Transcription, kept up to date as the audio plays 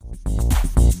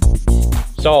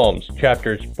Psalms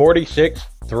chapters 46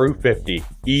 through 50,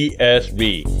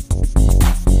 ESV.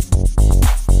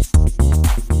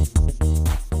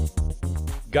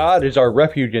 God is our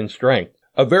refuge and strength,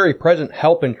 a very present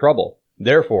help in trouble.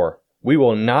 Therefore, we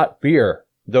will not fear,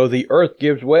 though the earth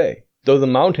gives way, though the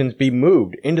mountains be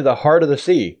moved into the heart of the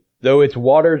sea, though its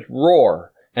waters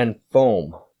roar and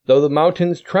foam, though the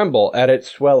mountains tremble at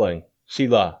its swelling.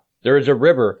 Selah. There is a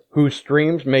river whose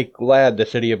streams make glad the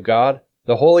city of God,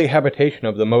 the holy habitation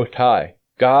of the Most High.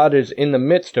 God is in the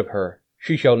midst of her.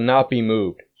 She shall not be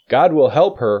moved. God will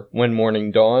help her when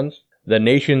morning dawns. The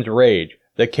nations rage.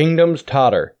 The kingdoms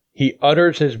totter. He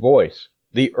utters his voice.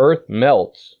 The earth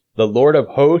melts. The Lord of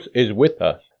hosts is with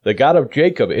us. The God of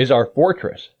Jacob is our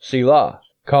fortress. Selah.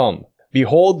 Come,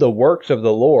 behold the works of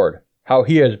the Lord, how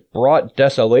he has brought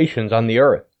desolations on the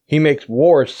earth. He makes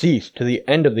war cease to the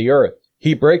end of the earth.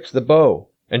 He breaks the bow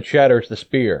and shatters the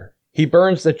spear. He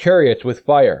burns the chariots with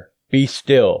fire. Be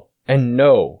still and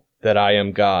know that I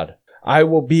am God. I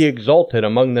will be exalted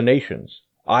among the nations.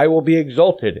 I will be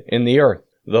exalted in the earth.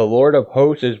 The Lord of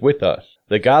hosts is with us.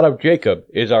 The God of Jacob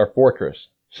is our fortress.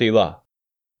 Selah.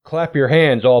 Clap your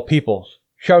hands, all peoples.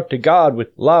 Shout to God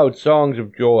with loud songs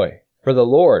of joy. For the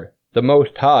Lord, the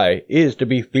Most High, is to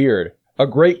be feared, a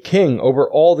great king over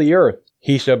all the earth.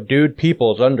 He subdued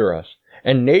peoples under us,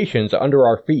 and nations under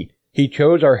our feet. He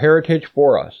chose our heritage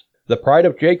for us, the pride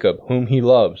of Jacob, whom he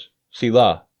loves.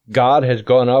 Selah. God has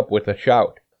gone up with a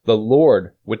shout, the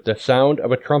Lord with the sound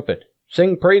of a trumpet.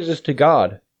 Sing praises to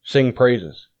God. Sing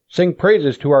praises. Sing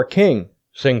praises to our King.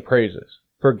 Sing praises.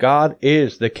 For God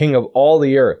is the King of all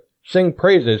the earth. Sing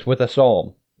praises with a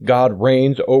psalm. God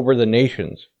reigns over the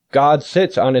nations. God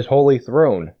sits on his holy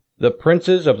throne. The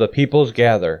princes of the peoples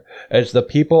gather, as the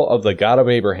people of the God of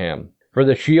Abraham. For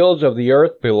the shields of the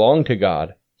earth belong to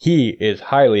God. He is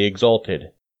highly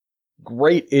exalted.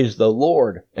 Great is the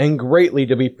Lord, and greatly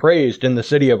to be praised in the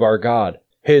city of our God.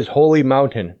 His holy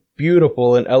mountain,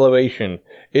 beautiful in elevation,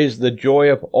 is the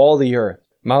joy of all the earth.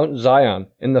 Mount Zion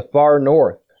in the far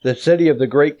north, the city of the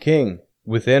great King.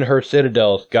 Within her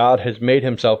citadels God has made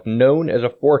himself known as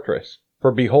a fortress.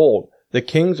 For behold, the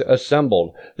kings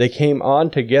assembled. They came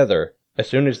on together. As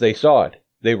soon as they saw it,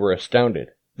 they were astounded.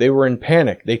 They were in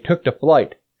panic. They took to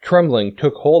flight. Trembling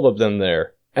took hold of them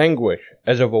there. Anguish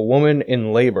as of a woman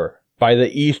in labor. By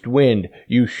the east wind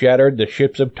you shattered the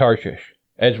ships of Tarshish.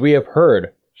 As we have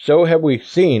heard, so have we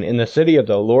seen in the city of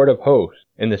the Lord of hosts,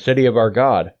 in the city of our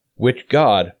God, which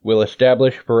God will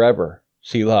establish forever.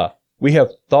 Selah. We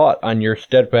have thought on your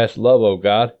steadfast love, O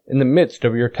God, in the midst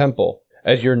of your temple.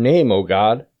 As your name, O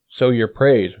God, so your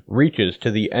praise reaches to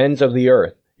the ends of the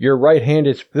earth. Your right hand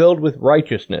is filled with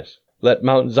righteousness. Let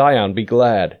Mount Zion be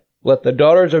glad. Let the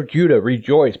daughters of Judah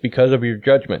rejoice because of your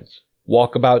judgments.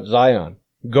 Walk about Zion.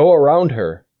 Go around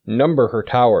her. Number her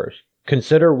towers.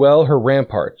 Consider well her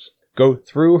ramparts. Go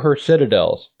through her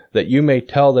citadels, that you may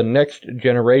tell the next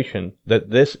generation that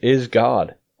this is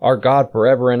God, our God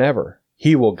forever and ever.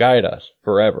 He will guide us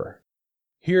forever.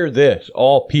 Hear this,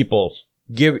 all peoples.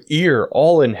 Give ear,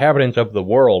 all inhabitants of the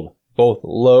world, both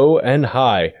low and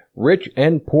high, rich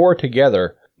and poor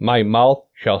together. My mouth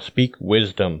shall speak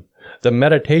wisdom. The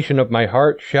meditation of my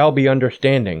heart shall be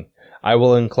understanding. I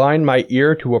will incline my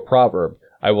ear to a proverb.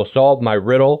 I will solve my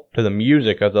riddle to the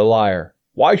music of the lyre.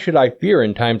 Why should I fear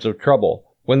in times of trouble,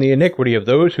 when the iniquity of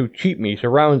those who cheat me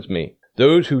surrounds me,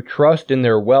 those who trust in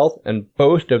their wealth and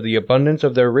boast of the abundance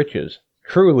of their riches?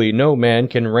 Truly no man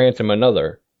can ransom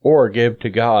another, or give to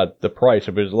God the price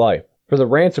of his life. For the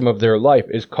ransom of their life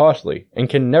is costly, and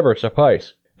can never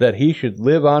suffice, that he should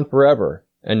live on forever,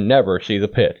 and never see the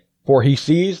pit. For he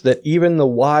sees that even the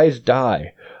wise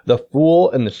die. The fool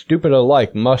and the stupid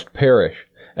alike must perish,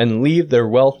 and leave their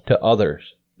wealth to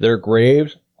others. Their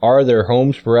graves are their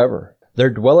homes forever, their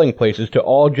dwelling places to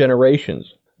all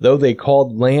generations. Though they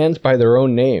called lands by their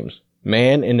own names,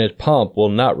 man in his pomp will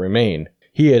not remain.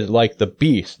 He is like the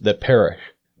beasts that perish.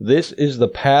 This is the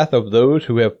path of those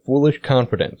who have foolish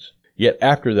confidence. Yet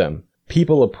after them,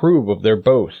 people approve of their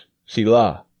boasts.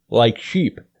 Selah. Like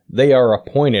sheep, they are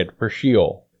appointed for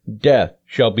Sheol. Death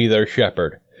shall be their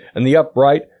shepherd, and the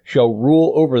upright shall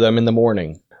rule over them in the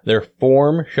morning. Their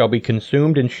form shall be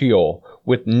consumed in Sheol,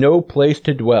 with no place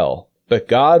to dwell. But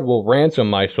God will ransom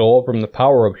my soul from the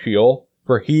power of Sheol,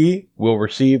 for he will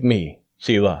receive me.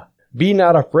 Selah. Be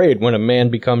not afraid when a man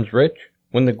becomes rich,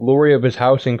 when the glory of his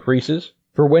house increases.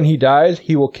 For when he dies,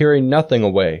 he will carry nothing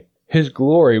away. His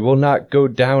glory will not go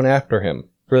down after him.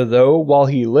 For though, while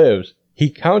he lives, he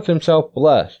counts himself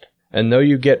blessed, and though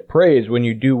you get praise when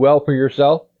you do well for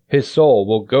yourself, his soul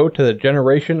will go to the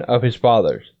generation of his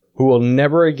fathers, who will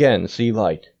never again see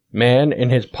light. Man in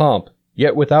his pomp,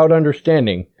 yet without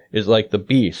understanding, is like the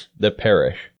beasts that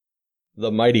perish.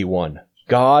 The Mighty One,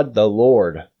 God the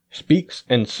Lord, speaks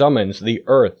and summons the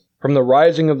earth from the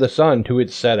rising of the sun to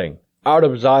its setting. Out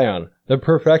of Zion, the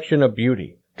perfection of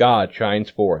beauty, God shines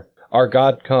forth. Our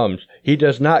God comes. He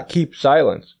does not keep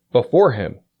silence. Before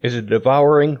him is a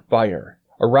devouring fire.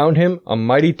 Around him a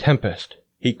mighty tempest.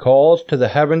 He calls to the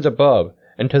heavens above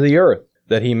and to the earth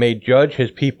that he may judge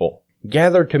his people.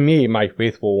 Gather to me, my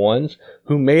faithful ones,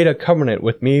 who made a covenant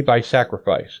with me by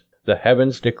sacrifice. The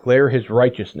heavens declare his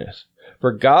righteousness,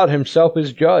 for God himself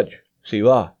is judge.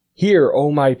 Selah. Hear,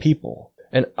 O my people,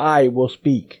 and I will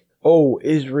speak. O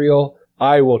Israel,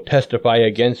 I will testify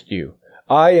against you.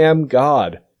 I am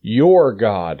God, your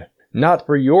God. Not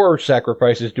for your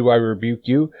sacrifices do I rebuke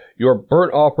you. Your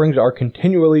burnt offerings are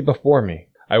continually before me.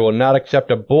 I will not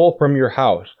accept a bull from your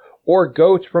house, or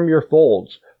goats from your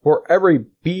folds. For every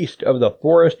beast of the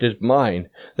forest is mine,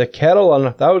 the cattle on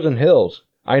 1,000 hills.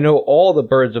 I know all the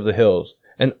birds of the hills,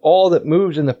 and all that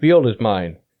moves in the field is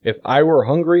mine. If I were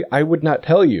hungry, I would not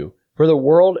tell you, for the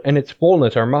world and its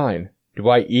fullness are mine. Do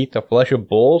I eat the flesh of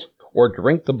bulls, or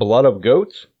drink the blood of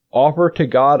goats? Offer to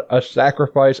God a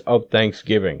sacrifice of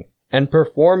thanksgiving, and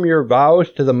perform your vows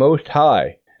to the Most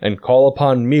High, and call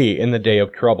upon me in the day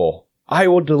of trouble. I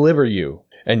will deliver you,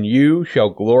 and you shall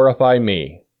glorify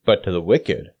me. But to the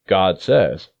wicked, God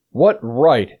says, what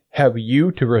right have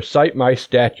you to recite my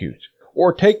statutes,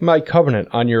 or take my covenant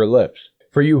on your lips?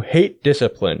 For you hate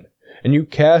discipline, and you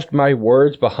cast my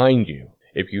words behind you.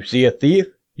 If you see a thief,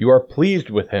 you are pleased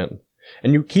with him,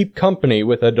 and you keep company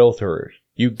with adulterers.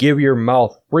 You give your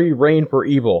mouth free rein for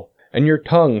evil, and your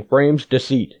tongue frames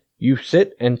deceit. You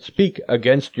sit and speak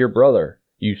against your brother.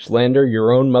 You slander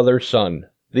your own mother's son.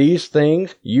 These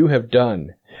things you have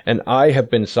done, and I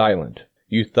have been silent.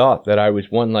 You thought that I was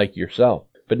one like yourself,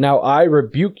 but now I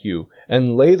rebuke you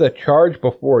and lay the charge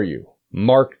before you.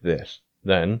 Mark this,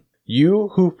 then, you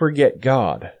who forget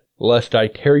God, lest I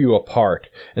tear you apart,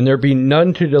 and there be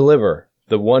none to deliver.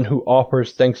 The one who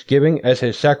offers thanksgiving as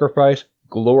his sacrifice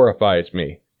glorifies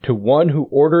me. To one who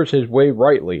orders his way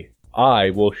rightly, I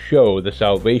will show the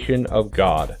salvation of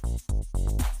God.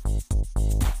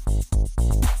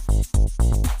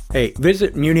 Hey,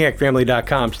 visit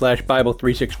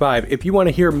MuniacFamily.com/Bible365 if you want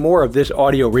to hear more of this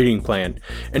audio reading plan.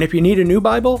 And if you need a new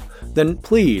Bible, then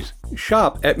please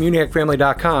shop at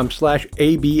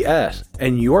MuniacFamily.com/ABS,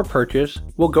 and your purchase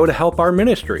will go to help our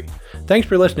ministry. Thanks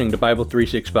for listening to Bible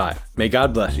 365. May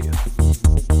God bless you.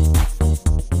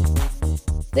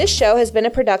 This show has been a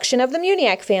production of the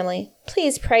Muniac family.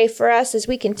 Please pray for us as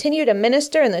we continue to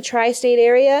minister in the tri-state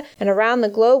area and around the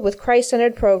globe with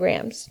Christ-centered programs.